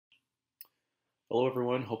Hello,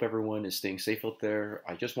 everyone. Hope everyone is staying safe out there.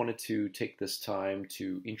 I just wanted to take this time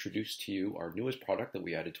to introduce to you our newest product that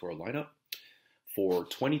we added to our lineup. For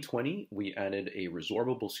 2020, we added a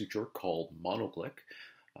resorbable suture called Monoglyc.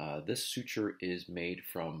 This suture is made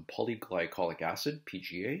from polyglycolic acid,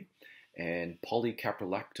 PGA, and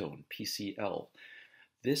polycaprolactone, PCL.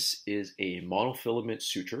 This is a monofilament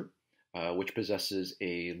suture, which possesses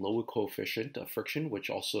a low coefficient of friction, which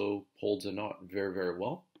also holds a knot very, very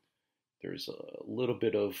well. There's a little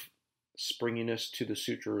bit of springiness to the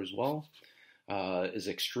suture as well. Is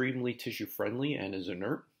extremely tissue friendly and is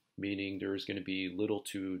inert, meaning there's going to be little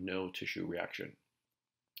to no tissue reaction.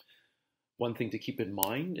 One thing to keep in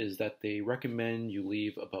mind is that they recommend you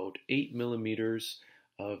leave about 8 millimeters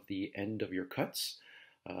of the end of your cuts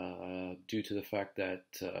due to the fact that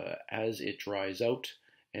as it dries out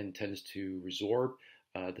and tends to resorb,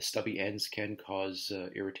 the stubby ends can cause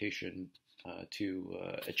irritation to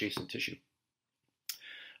adjacent tissue.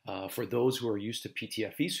 For those who are used to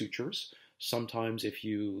PTFE sutures, sometimes if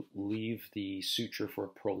you leave the suture for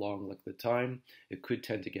a prolonged length of time, it could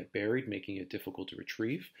tend to get buried, making it difficult to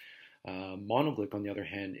retrieve. Monoglyc, on the other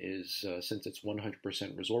hand, is, since it's 100%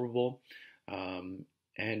 resorbable,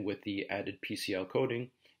 and with the added PCL coating,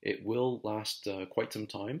 it will last quite some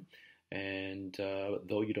time, and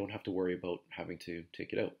though you don't have to worry about having to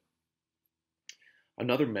take it out.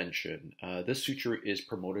 Another mention, this suture is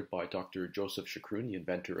promoted by Dr. Joseph Chacroun, the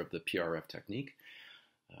inventor of the PRF technique.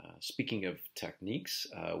 Speaking of techniques,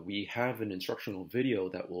 we have an instructional video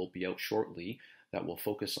that will be out shortly that will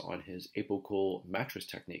focus on his Apical mattress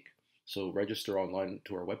technique. So register online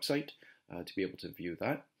to our website to be able to view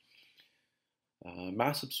that.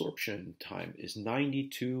 Mass absorption time is 90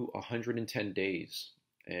 to 110 days,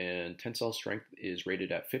 and tensile strength is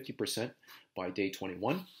rated at 50% by day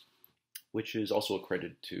 21. Which is also a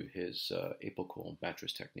credit to his Apical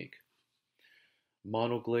mattress technique.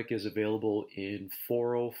 Monoglyc is available in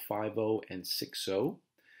 4.0, 5.0, and 6.0.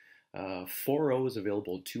 4.0 is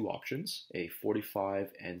available in two options, a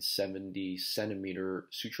 45 and 70 centimeter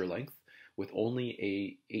suture length with only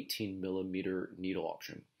a 18 millimeter needle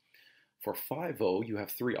option. For 5.0, you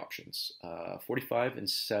have three options, 45 and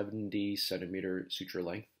 70 centimeter suture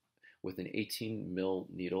length with an 18 mil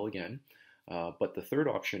needle again. But the third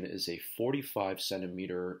option is a 45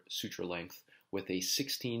 centimeter suture length with a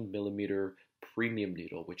 16 millimeter premium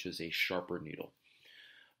needle, which is a sharper needle.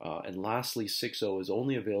 And lastly, 6.0 is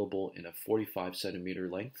only available in a 45 centimeter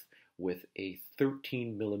length with a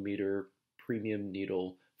 13 millimeter premium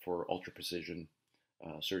needle for ultra precision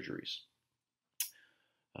surgeries.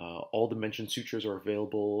 All the mentioned sutures are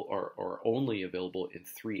available, are only available in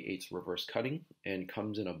 3/8 reverse cutting and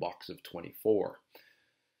comes in a box of 24.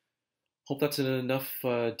 Hope that's an enough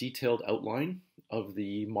detailed outline of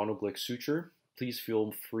the Monoglyc suture. Please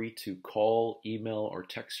feel free to call, email, or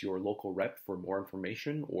text your local rep for more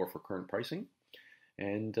information or for current pricing.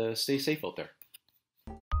 And stay safe out there.